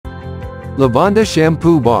Lavender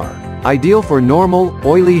Shampoo Bar. Ideal for normal,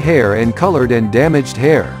 oily hair and colored and damaged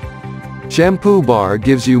hair. Shampoo bar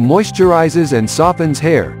gives you moisturizes and softens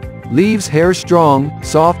hair, leaves hair strong,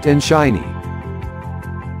 soft and shiny.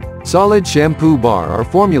 Solid shampoo bar are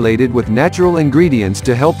formulated with natural ingredients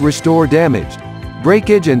to help restore damaged,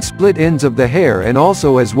 breakage and split ends of the hair and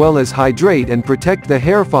also as well as hydrate and protect the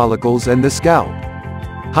hair follicles and the scalp.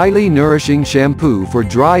 Highly nourishing shampoo for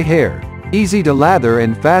dry hair, easy to lather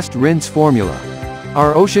and fast rinse formula.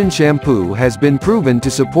 Our Ocean Shampoo has been proven to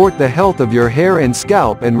support the health of your hair and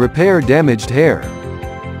scalp and repair damaged hair.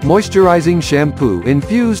 Moisturizing shampoo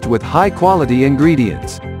infused with high-quality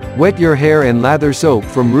ingredients. Wet your hair and lather soap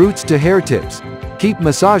from roots to hair tips. Keep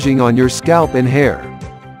massaging on your scalp and hair.